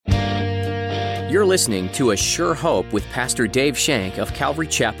You're listening to A Sure Hope with Pastor Dave Shank of Calvary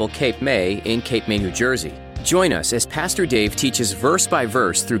Chapel, Cape May in Cape May, New Jersey. Join us as Pastor Dave teaches verse by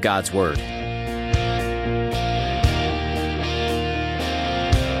verse through God's Word.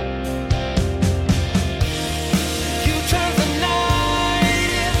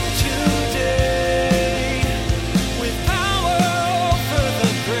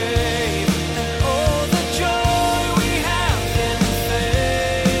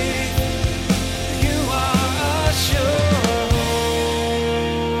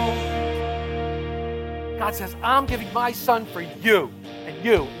 God says, I'm giving my son for you, and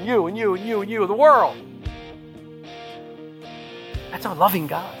you, and you, and you, and you, and you, the world. That's a loving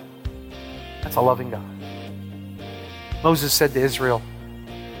God. That's a loving God. Moses said to Israel,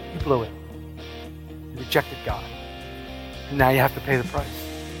 you blew it. You rejected God. And now you have to pay the price.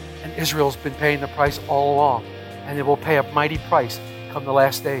 And Israel's been paying the price all along. And they will pay a mighty price come the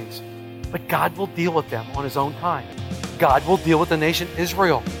last days. But God will deal with them on his own time. God will deal with the nation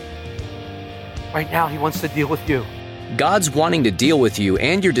Israel. Right now, he wants to deal with you. God's wanting to deal with you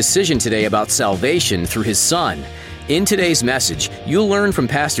and your decision today about salvation through his Son. In today's message, you'll learn from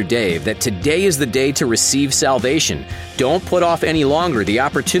Pastor Dave that today is the day to receive salvation. Don't put off any longer the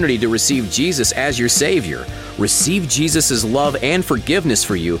opportunity to receive Jesus as your Savior. Receive Jesus' love and forgiveness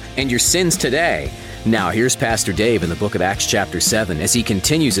for you and your sins today. Now, here's Pastor Dave in the book of Acts chapter 7 as he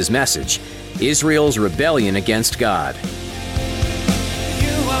continues his message, Israel's rebellion against God.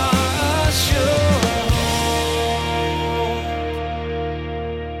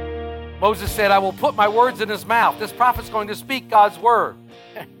 Moses said, I will put my words in his mouth. This prophet's going to speak God's word.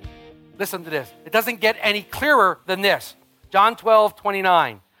 Listen to this. It doesn't get any clearer than this. John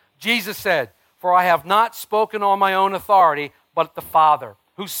 12:29. Jesus said, for I have not spoken on my own authority, but the Father,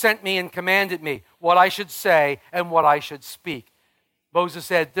 who sent me and commanded me what I should say and what I should speak. Moses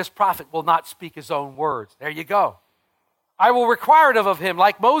said, this prophet will not speak his own words. There you go. I will require it of him.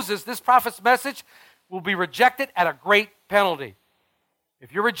 Like Moses, this prophet's message will be rejected at a great penalty.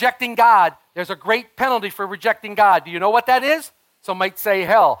 If you're rejecting God, there's a great penalty for rejecting God. Do you know what that is? Some might say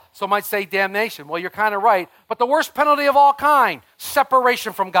hell. Some might say damnation. Well, you're kind of right. But the worst penalty of all kind,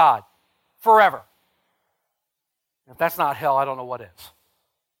 separation from God forever. If that's not hell, I don't know what is.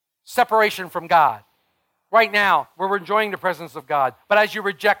 Separation from God. Right now, we're enjoying the presence of God. But as you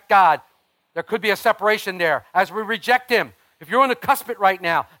reject God, there could be a separation there. As we reject him, if you're on the cusp right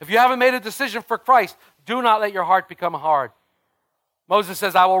now, if you haven't made a decision for Christ, do not let your heart become hard. Moses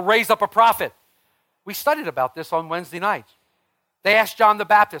says, I will raise up a prophet. We studied about this on Wednesday nights. They asked John the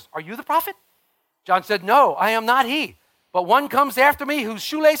Baptist, are you the prophet? John said, no, I am not he. But one comes after me whose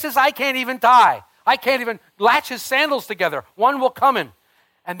shoelaces I can't even tie. I can't even latch his sandals together. One will come in.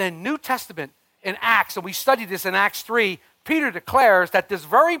 And then New Testament in Acts, and we studied this in Acts 3, Peter declares that this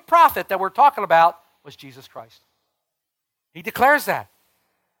very prophet that we're talking about was Jesus Christ. He declares that.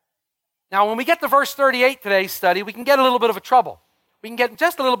 Now, when we get to verse 38 today's study, we can get a little bit of trouble. We can get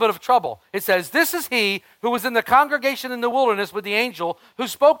just a little bit of trouble. It says, this is he who was in the congregation in the wilderness with the angel who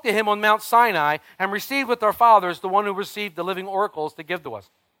spoke to him on Mount Sinai and received with our fathers the one who received the living oracles to give to us.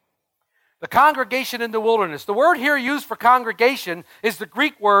 The congregation in the wilderness. The word here used for congregation is the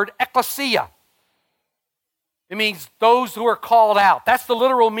Greek word ekklesia. It means those who are called out. That's the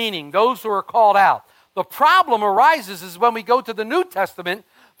literal meaning, those who are called out. The problem arises is when we go to the New Testament,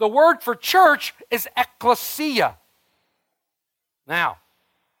 the word for church is ekklesia. Now,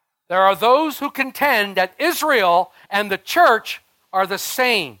 there are those who contend that Israel and the church are the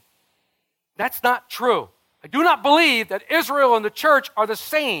same. That's not true. I do not believe that Israel and the church are the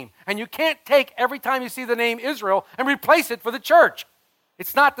same. And you can't take every time you see the name Israel and replace it for the church.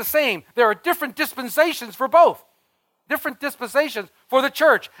 It's not the same. There are different dispensations for both. Different dispensations for the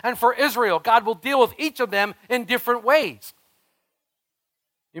church and for Israel. God will deal with each of them in different ways.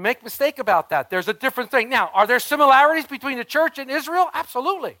 You make a mistake about that. There's a different thing. Now, are there similarities between the church and Israel?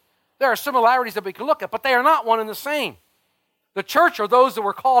 Absolutely. There are similarities that we can look at, but they are not one and the same. The church are those that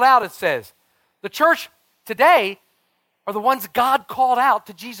were called out, it says. The church today are the ones God called out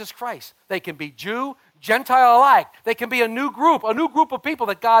to Jesus Christ. They can be Jew, Gentile alike. They can be a new group of people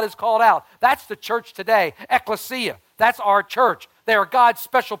that God has called out. That's the church today, ecclesia. That's our church. They are God's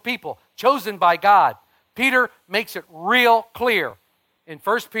special people, chosen by God. Peter makes it real clear. In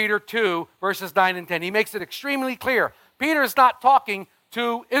 1 Peter 2, verses 9 and 10, he makes it extremely clear. Peter is not talking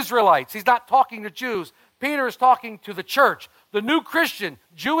to Israelites. He's not talking to Jews. Peter is talking to the church, the new Christian,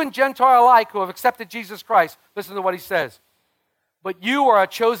 Jew and Gentile alike who have accepted Jesus Christ. Listen to what he says. But you are a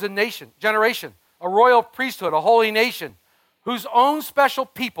chosen generation, a royal priesthood, a holy nation, whose own special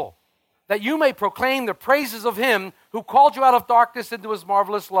people, that you may proclaim the praises of him who called you out of darkness into his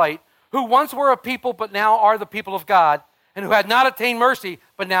marvelous light, who once were a people but now are the people of God, and who had not attained mercy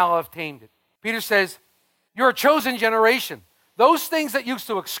but now have attained it. Peter says, you're a chosen generation. Those things that used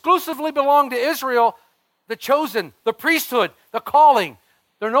to exclusively belong to Israel, the chosen, the priesthood, the calling,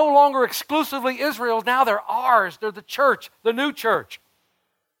 they're no longer exclusively Israel's. Now they're ours. They're the church, the new church.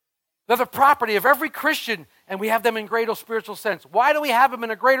 They're the property of every Christian, and we have them in greater spiritual sense. Why do we have them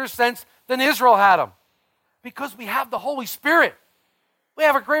in a greater sense than Israel had them? Because we have the Holy Spirit. We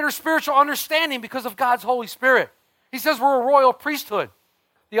have a greater spiritual understanding because of God's Holy Spirit. He says we're a royal priesthood.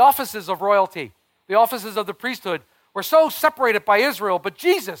 The offices of royalty, the offices of the priesthood, were so separated by Israel, but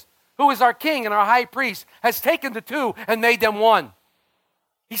Jesus, who is our king and our high priest, has taken the two and made them one.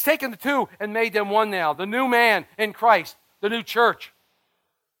 He's taken the two and made them one now. The new man in Christ, the new church.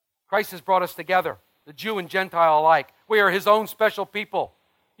 Christ has brought us together, the Jew and Gentile alike. We are his own special people.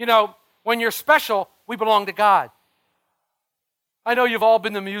 You know, when you're special, we belong to God. I know you've all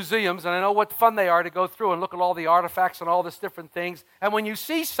been to museums, and I know what fun they are to go through and look at all the artifacts and all these different things. And when you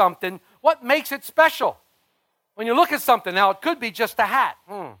see something, what makes it special? When you look at something, now it could be just a hat.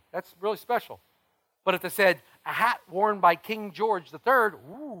 That's really special. But if they said, a hat worn by King George III,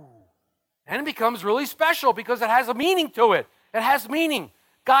 then it becomes really special because it has a meaning to it. It has meaning.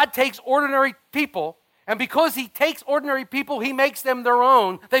 God takes ordinary people, and because he takes ordinary people, he makes them their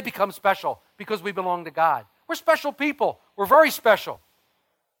own. They become special because we belong to God. We're special people. We're very special.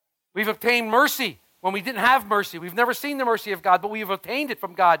 We've obtained mercy when we didn't have mercy. We've never seen the mercy of God, but we have obtained it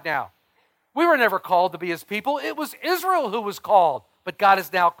from God now. We were never called to be his people. It was Israel who was called, but God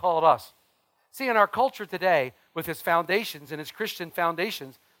has now called us. See, in our culture today, with its foundations and its Christian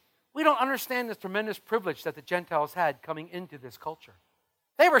foundations, we don't understand the tremendous privilege that the Gentiles had coming into this culture.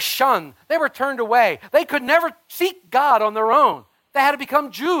 They were shunned. They were turned away. They could never seek God on their own. They had to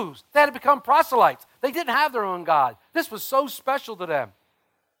become Jews. They had to become proselytes. They didn't have their own God. This was so special to them.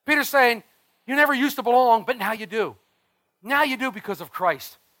 Peter's saying, you never used to belong, but now you do. Now you do because of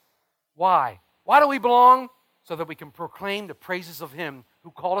Christ. Why? Why do we belong? So that we can proclaim the praises of him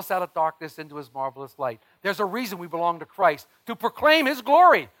who called us out of darkness into his marvelous light. There's a reason we belong to Christ, to proclaim his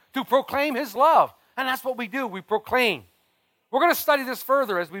glory, to proclaim his love. And that's what we do. We proclaim. We're going to study this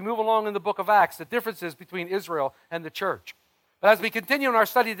further as we move along in the book of Acts, the differences between Israel and the church. But as we continue in our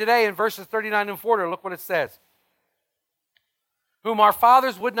study today in verses 39 and 40, look what it says. Whom our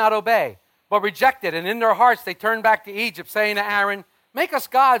fathers would not obey, but rejected, and in their hearts they turned back to Egypt, saying to Aaron, make us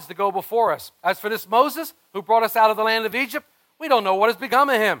gods to go before us. As for this Moses, who brought us out of the land of Egypt, we don't know what has become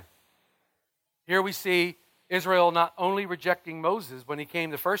of him. Here we see Israel not only rejecting Moses when he came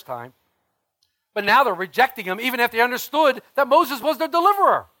the first time, but now they're rejecting him even after they understood that Moses was their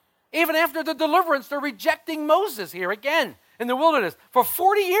deliverer. Even after the deliverance, they're rejecting Moses here again in the wilderness. For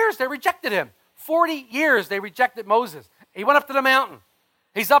 40 years, they rejected him. 40 years, they rejected Moses. He went up to the mountain.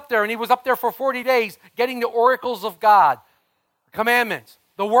 He's up there, and he was up there for 40 days getting the oracles of God, the commandments,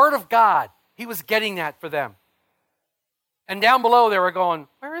 the word of God. He was getting that for them. And down below, they were going,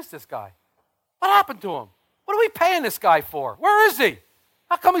 where is this guy? What happened to him? What are we paying this guy for? Where is he?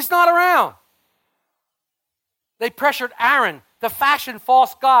 How come he's not around? They pressured Aaron to fashion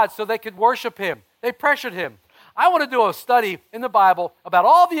false gods so they could worship him. They pressured him. I want to do a study in the Bible about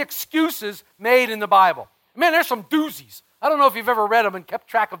all the excuses made in the Bible. Man, there's some doozies. I don't know if you've ever read them and kept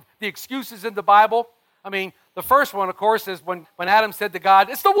track of the excuses in the Bible. I mean, the first one, of course, is when Adam said to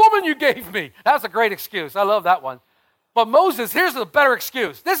God, it's the woman you gave me. That's a great excuse. I love that one. But Moses, here's a better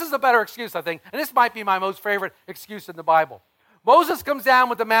excuse. This is a better excuse, I think, and this might be my most favorite excuse in the Bible. Moses comes down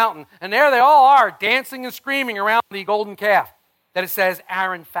with the mountain, and there they all are, dancing and screaming around the golden calf that it says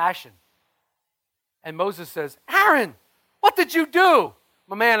Aaron fashioned. And Moses says, Aaron, what did you do?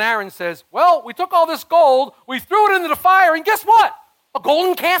 My man Aaron says, well, we took all this gold, we threw it into the fire, and guess what? A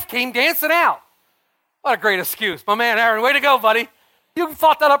golden calf came dancing out. What a great excuse. My man Aaron, way to go, buddy. You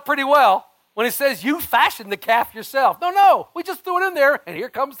thought that up pretty well when it says you fashioned the calf yourself. No, we just threw it in there, and here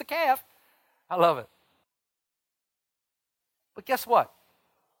comes the calf. I love it. But guess what?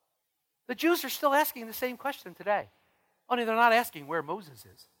 The Jews are still asking the same question today. Only they're not asking where Moses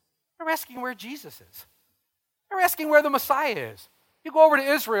is. They're asking where Jesus is. They're asking where the Messiah is. You go over to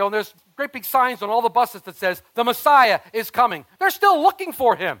Israel, and there's great big signs on all the buses that says, the Messiah is coming. They're still looking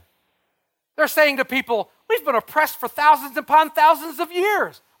for him. They're saying to people, we've been oppressed for thousands upon thousands of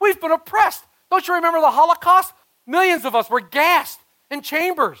years. We've been oppressed. Don't you remember the Holocaust? Millions of us were gassed in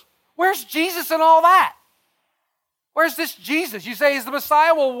chambers. Where's Jesus and all that? Where's this Jesus? You say he's the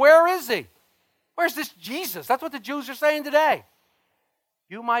Messiah? Well, where is he? Where's this Jesus? That's what the Jews are saying today.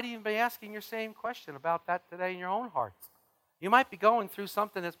 You might even be asking your same question about that today in your own hearts. You might be going through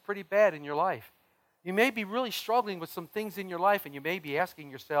something that's pretty bad in your life. You may be really struggling with some things in your life, and you may be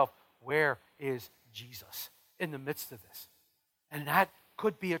asking yourself, where is Jesus in the midst of this? And that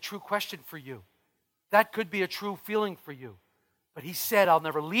could be a true question for you. That could be a true feeling for you. But he said, I'll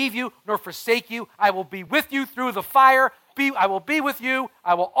never leave you nor forsake you. I will be with you through the fire. I will be with you.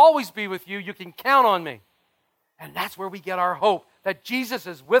 I will always be with you. You can count on me. And that's where we get our hope, that Jesus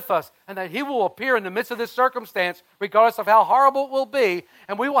is with us and that he will appear in the midst of this circumstance, regardless of how horrible it will be.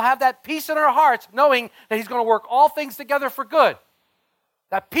 And we will have that peace in our hearts, knowing that he's going to work all things together for good.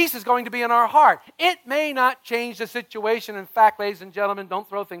 That peace is going to be in our heart. It may not change the situation. In fact, ladies and gentlemen, don't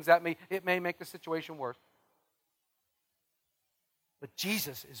throw things at me. It may make the situation worse. But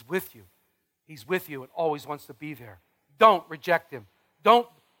Jesus is with you. He's with you and always wants to be there. Don't reject him. Don't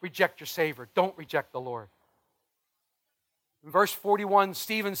reject your Savior. Don't reject the Lord. In verse 41,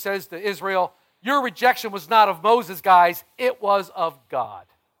 Stephen says to Israel, your rejection was not of Moses, guys. It was of God.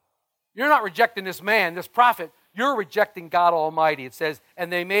 You're not rejecting this man, this prophet. You're rejecting God Almighty. It says,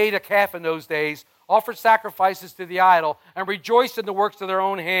 and they made a calf in those days, offered sacrifices to the idol, and rejoiced in the works of their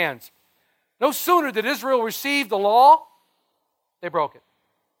own hands. No sooner did Israel receive the law, they broke it.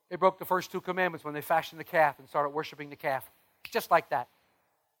 They broke the first 2 commandments when they fashioned the calf and started worshiping the calf. Just like that.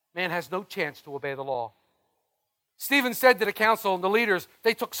 Man has no chance to obey the law. Stephen said to the council and the leaders,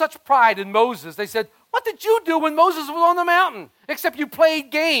 they took such pride in Moses. They said, what did you do when Moses was on the mountain? Except you played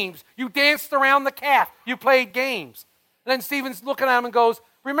games. You danced around the calf. You played games. And then Stephen's looking at him and goes,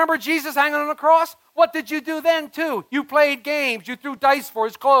 remember Jesus hanging on the cross? What did you do then too? You played games. You threw dice for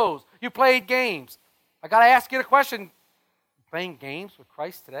his clothes. You played games. I got to ask you the question. Playing games with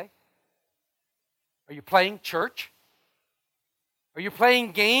Christ today? Are you playing church? Are you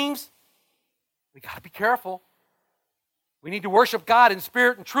playing games? We got to be careful. We need to worship God in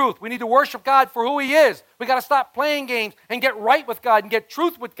spirit and truth. We need to worship God for who he is. We got to stop playing games and get right with God and get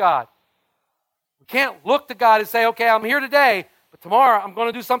truth with God. We can't look to God and say, okay, I'm here today, but tomorrow I'm going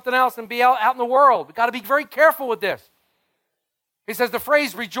to do something else and be out in the world. We got to be very careful with this. He says the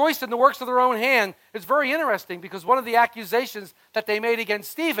phrase rejoiced in the works of their own hand is very interesting because one of the accusations that they made against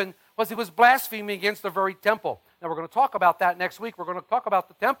Stephen was he was blaspheming against the very temple. Now we're going to talk about that next week. We're going to talk about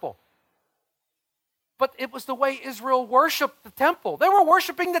the temple. But it was the way Israel worshiped the temple. They were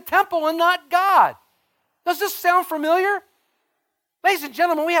worshiping the temple and not God. Does this sound familiar? Ladies and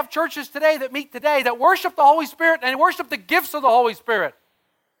gentlemen, we have churches today that meet today that worship the Holy Spirit and they worship the gifts of the Holy Spirit.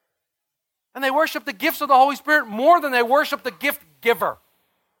 And they worship the gifts of the Holy Spirit more than they worship the gift giver.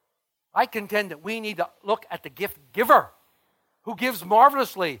 I contend that we need to look at the gift giver who gives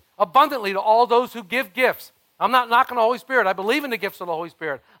marvelously, abundantly to all those who give gifts. I'm not knocking the Holy Spirit. I believe in the gifts of the Holy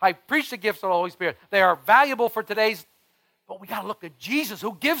Spirit. I preach the gifts of the Holy Spirit. They are valuable for today's, but we got to look at Jesus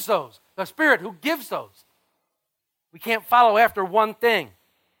who gives those, the Spirit who gives those. We can't follow after one thing.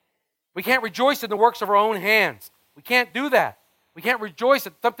 We can't rejoice in the works of our own hands. We can't do that. We can't rejoice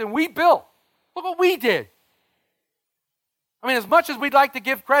at something we built. Look what we did. I mean, as much as we'd like to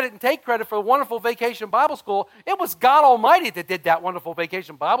give credit and take credit for the wonderful Vacation Bible School, it was God Almighty that did that wonderful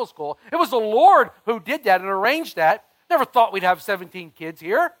Vacation Bible School. It was the Lord who did that and arranged that. Never thought we'd have 17 kids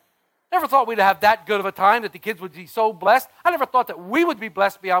here. Never thought we'd have that good of a time, that the kids would be so blessed. I never thought that we would be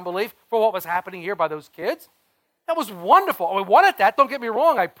blessed beyond belief for what was happening here by those kids. That was wonderful. I wanted that. Don't get me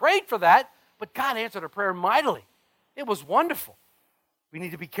wrong. I prayed for that. But God answered our prayer mightily. It was wonderful. We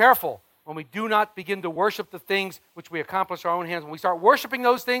need to be careful when we do not begin to worship the things which we accomplish our own hands. When we start worshiping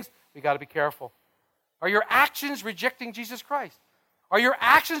those things, we got to be careful. Are your actions rejecting Jesus Christ? Are your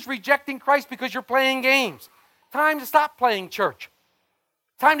actions rejecting Christ because you're playing games? Time to stop playing church.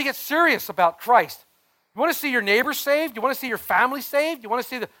 Time to get serious about Christ. You want to see your neighbors saved? You want to see your family saved? You want to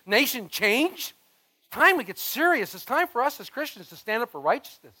see the nation change? It's time to get serious. It's time for us as Christians to stand up for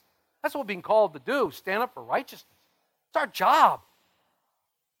righteousness. That's what we're being called to do, stand up for righteousness. It's our job.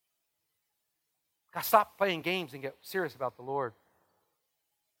 Got to stop playing games and get serious about the Lord.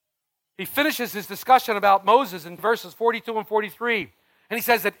 He finishes his discussion about Moses in verses 42 and 43. And he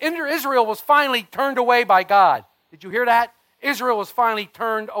says that Israel was finally turned away by God. Did you hear that? Israel was finally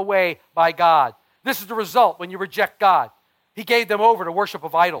turned away by God. This is the result when you reject God. He gave them over to worship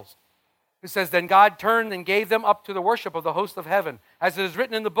of idols. It says, then God turned and gave them up to the worship of the host of heaven. As it is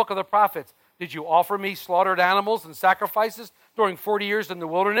written in the book of the prophets, did you offer me slaughtered animals and sacrifices during 40 years in the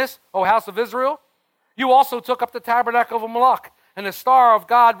wilderness, O house of Israel? You also took up the tabernacle of Moloch and the star of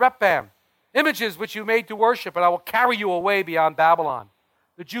God Rephaim, images which you made to worship, and I will carry you away beyond Babylon.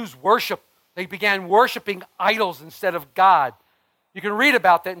 The Jews worshiped. They began worshiping idols instead of God. You can read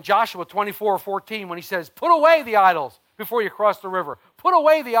about that in Joshua 24:14 when he says, put away the idols before you cross the river. Put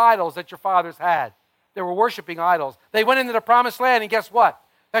away the idols that your fathers had. They were worshiping idols. They went into the promised land, and guess what?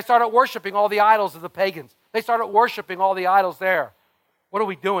 They started worshiping all the idols of the pagans. They started worshiping all the idols there. What are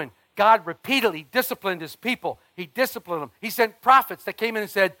we doing? God repeatedly disciplined his people. He disciplined them. He sent prophets that came in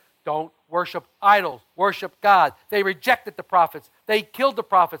and said, don't worship idols, worship God. They rejected the prophets. They killed the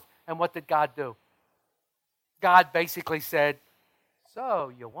prophets. And what did God do? God basically said,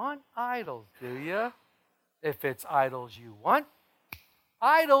 so you want idols, do you? If it's idols you want,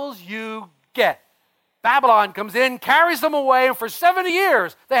 idols you get. Babylon comes in, carries them away, and for 70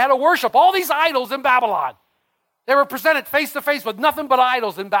 years they had to worship all these idols in Babylon. They were presented face to face with nothing but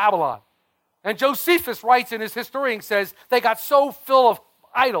idols in Babylon. And Josephus writes in his historian, says they got so full of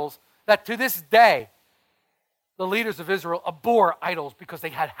idols that to this day the leaders of Israel abhor idols because they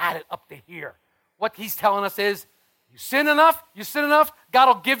had it up to here. What he's telling us is, you sin enough, God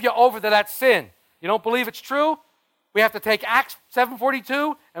will give you over to that sin. You don't believe it's true? We have to take Acts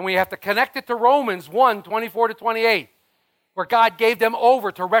 7:42 and we have to connect it to Romans 1:24-28, where God gave them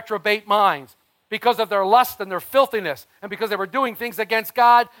over to reprobate minds because of their lust and their filthiness and because they were doing things against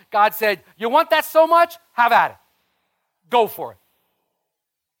God. God said, you want that so much? Have at it. Go for it.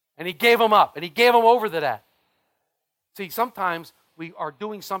 And he gave them up and he gave them over to that. See, sometimes we are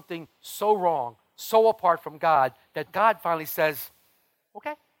doing something so wrong, so apart from God, that God finally says,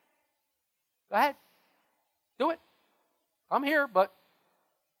 okay, go ahead, do it. I'm here, but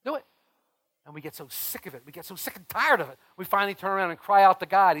do it. And we get so sick of it. We get so sick and tired of it. We finally turn around and cry out to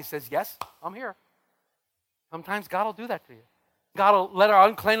God. He says, yes, I'm here. Sometimes God will do that to you. God will let our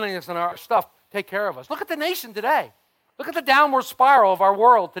uncleanliness and our stuff take care of us. Look at the nation today. Look at the downward spiral of our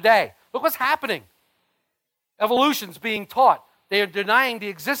world today. Look what's happening. Evolution's being taught. They are denying the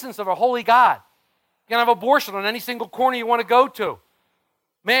existence of a holy God. You can have abortion on any single corner you want to go to.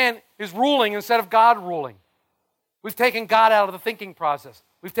 Man is ruling instead of God ruling. We've taken God out of the thinking process.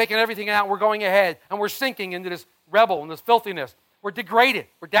 We've taken everything out, we're going ahead, and we're sinking into this rebel and this filthiness. We're degraded.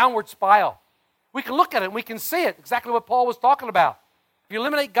 We're downward spiral. We can look at it and we can see it, exactly what Paul was talking about. If you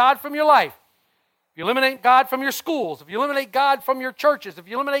eliminate God from your life, if you eliminate God from your schools, if you eliminate God from your churches, if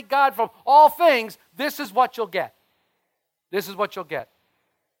you eliminate God from all things, this is what you'll get. This is what you'll get.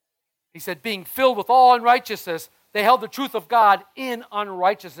 He said, being filled with all unrighteousness, they held the truth of God in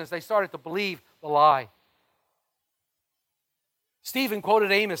unrighteousness. They started to believe the lie. Stephen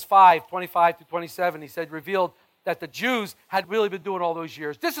quoted Amos 5:25-27. He said, revealed that the Jews had really been doing all those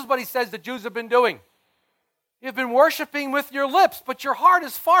years. This is what he says the Jews have been doing. You've been worshiping with your lips, but your heart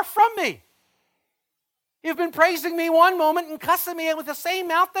is far from me. You've been praising me one moment and cussing me with the same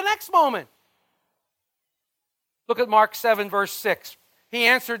mouth the next moment. Look at Mark 7, verse 6. He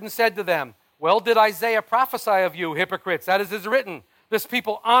answered and said to them, well, did Isaiah prophesy of you, hypocrites? That is written. This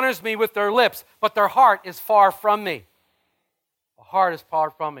people honors me with their lips, but their heart is far from me. The heart is far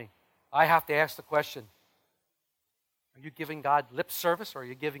from me. I have to ask the question, are you giving God lip service or are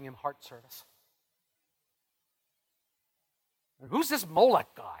you giving him heart service? And who's this Molech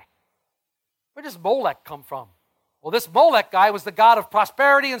guy? Where does Molech come from? Well, this Molech guy was the god of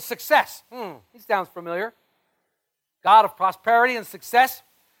prosperity and success. He sounds familiar. God of prosperity and success.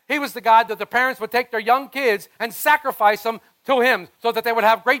 He was the God that the parents would take their young kids and sacrifice them to him so that they would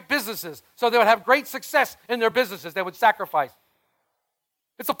have great businesses, so they would have great success in their businesses. They would sacrifice.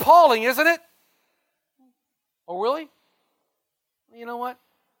 It's appalling, isn't it? Oh, really? You know what?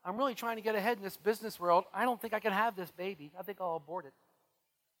 I'm really trying to get ahead in this business world. I don't think I can have this baby. I think I'll abort it.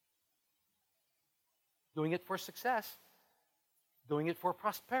 Doing it for success. Doing it for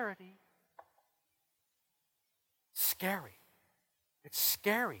prosperity. Scary. It's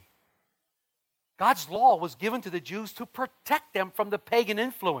scary. God's law was given to the Jews to protect them from the pagan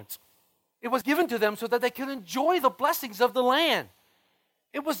influence. It was given to them so that they could enjoy the blessings of the land.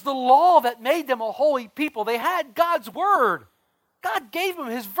 It was the law that made them a holy people. They had God's word. God gave them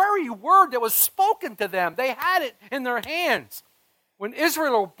his very word that was spoken to them. They had it in their hands. When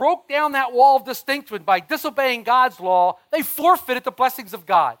Israel broke down that wall of distinction by disobeying God's law, they forfeited the blessings of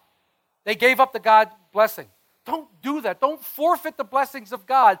God. They gave up the God's blessing. Don't do that. Don't forfeit the blessings of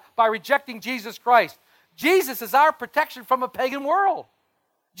God by rejecting Jesus Christ. Jesus is our protection from a pagan world.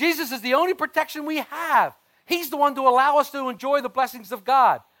 Jesus is the only protection we have. He's the one to allow us to enjoy the blessings of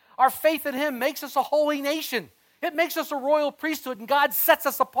God. Our faith in him makes us a holy nation. It makes us a royal priesthood, and God sets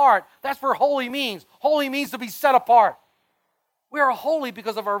us apart. That's what holy means. Holy means to be set apart. We are holy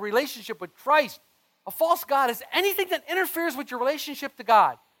because of our relationship with Christ. A false god is anything that interferes with your relationship to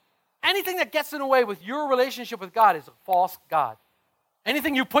God. Anything that gets in the way with your relationship with God is a false god.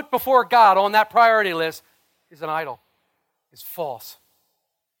 Anything you put before God on that priority list is an idol. It's false.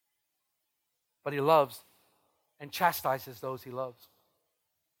 But he loves and chastises those he loves.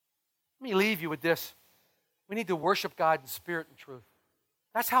 Let me leave you with this. We need to worship God in spirit and truth.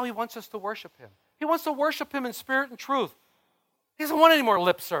 That's how he wants us to worship him. He wants to worship him in spirit and truth. He doesn't want any more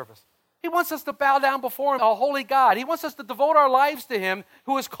lip service. He wants us to bow down before Him, a holy God. He wants us to devote our lives to Him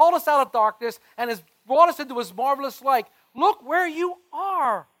who has called us out of darkness and has brought us into His marvelous light. Look where you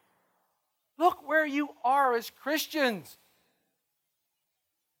are. Look where you are as Christians.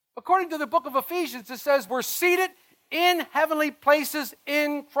 According to the book of Ephesians, it says we're seated in heavenly places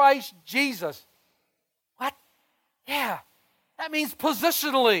in Christ Jesus. What? Yeah, that means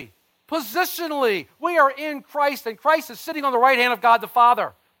positionally. Positionally, we are in Christ, and Christ is sitting on the right hand of God the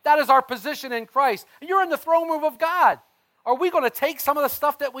Father. That is our position in Christ. And you're in the throne room of God. Are we going to take some of the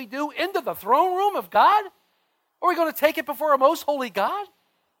stuff that we do into the throne room of God? Or are we going to take it before a most holy God?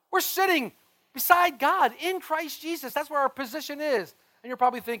 We're sitting beside God in Christ Jesus. That's where our position is. And you're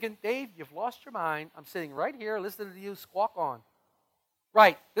probably thinking, Dave, you've lost your mind. I'm sitting right here listening to you squawk on.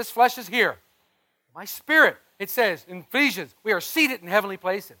 Right, this flesh is here. My spirit, it says in Ephesians, we are seated in heavenly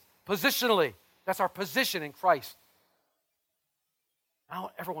places. Positionally, that's our position in Christ. I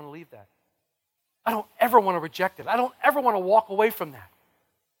don't ever want to leave that. I don't ever want to reject it. I don't ever want to walk away from that.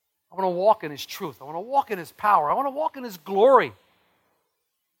 I want to walk in His truth. I want to walk in His power. I want to walk in His glory.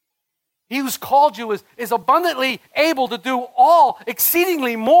 He who's called you is abundantly able to do all,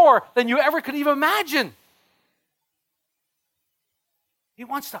 exceedingly more than you ever could even imagine. He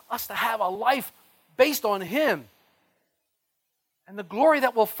wants us to have a life based on Him and the glory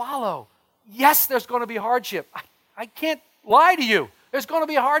that will follow. Yes, there's going to be hardship. I can't lie to you. There's going to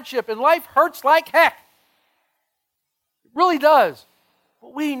be hardship, and life hurts like heck. It really does.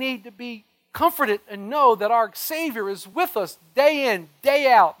 But we need to be comforted and know that our Savior is with us day in,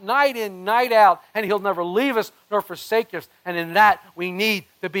 day out, night in, night out, and He'll never leave us nor forsake us. And in that, we need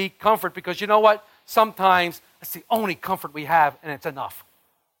to be comforted, because you know what? Sometimes that's the only comfort we have, and it's enough.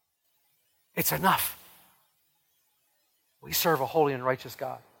 It's enough. We serve a holy and righteous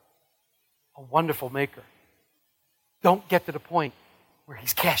God, a wonderful Maker. Don't get to the point where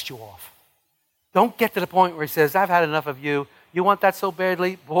He's cast you off. Don't get to the point where He says, I've had enough of you. You want that so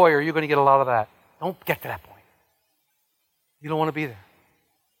badly? Boy, are you going to get a lot of that. Don't get to that point. You don't want to be there.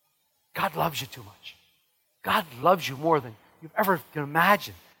 God loves you too much. God loves you more than you've ever can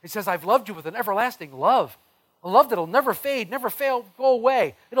imagine. He says, I've loved you with an everlasting love. A love that'll never fade, never fail, go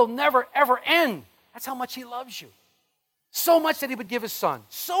away. It'll never, ever end. That's how much He loves you. So much that He would give His Son.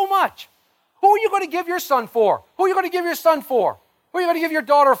 So much. Who are you going to give your son for? Who are you going to give your son for? Who are you going to give your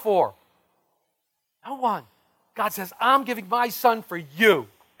daughter for? No one. God says, I'm giving my Son for you,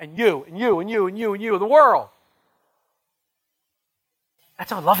 and you, and you, and you, and you, and you, the world.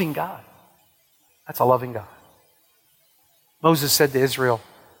 That's a loving God. That's a loving God. Moses said to Israel,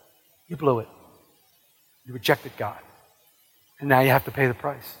 you blew it. You rejected God. And now you have to pay the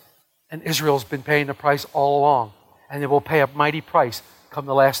price. And Israel's been paying the price all along. And they will pay a mighty price come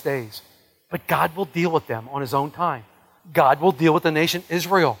the last days. But God will deal with them on His own time. God will deal with the nation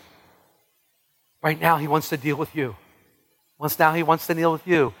Israel. Right now, He wants to deal with you. He wants to deal with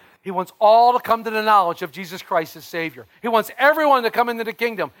you. He wants all to come to the knowledge of Jesus Christ as Savior. He wants everyone to come into the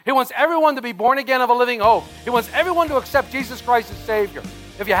kingdom. He wants everyone to be born again of a living hope. He wants everyone to accept Jesus Christ as Savior.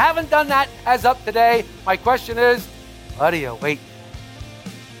 If you haven't done that as of today, my question is, what are you waiting?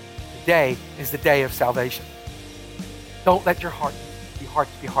 Today is the day of salvation. Don't let your heart be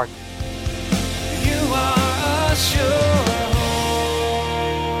hardened. You are a sure hope.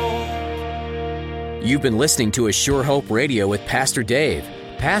 You've been listening to A Sure Hope Radio with Pastor Dave.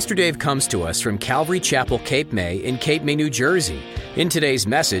 Pastor Dave comes to us from Calvary Chapel, Cape May in Cape May, New Jersey. In today's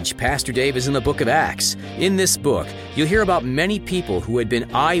message, Pastor Dave is in the book of Acts. In this book, you'll hear about many people who had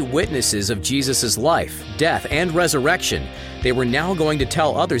been eyewitnesses of Jesus' life, death, and resurrection. They were now going to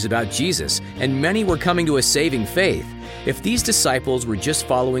tell others about Jesus, and many were coming to a saving faith. If these disciples were just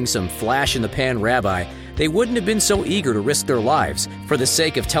following some flash-in-the-pan rabbi, they wouldn't have been so eager to risk their lives for the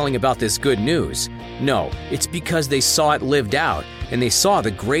sake of telling about this good news. No, it's because they saw it lived out, and they saw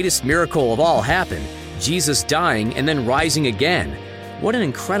the greatest miracle of all happen, Jesus dying and then rising again. What an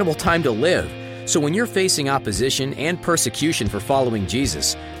incredible time to live. So when you're facing opposition and persecution for following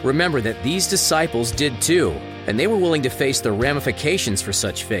Jesus, remember that these disciples did too, and they were willing to face the ramifications for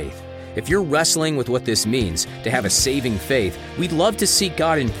such faith. If you're wrestling with what this means to have a saving faith, we'd love to seek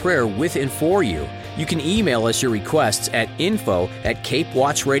God in prayer with and for you. You can email us your requests at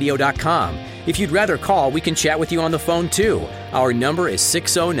info@capewatchradio.com. If you'd rather call, we can chat with you on the phone too. Our number is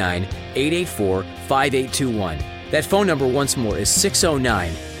 609-884-5821. That phone number once more is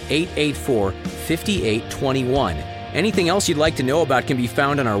 609-884-5821. Anything else you'd like to know about can be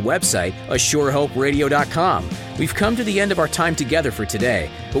found on our website, ASureHopeRadio.com. We've come to the end of our time together for today,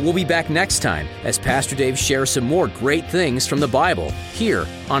 but we'll be back next time as Pastor Dave shares some more great things from the Bible here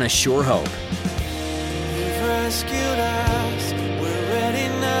on A Sure Hope. You've rescued us, we're ready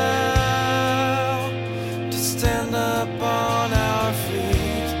now.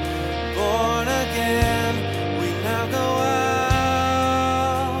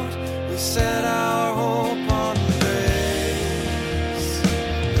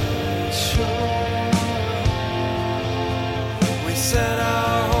 show.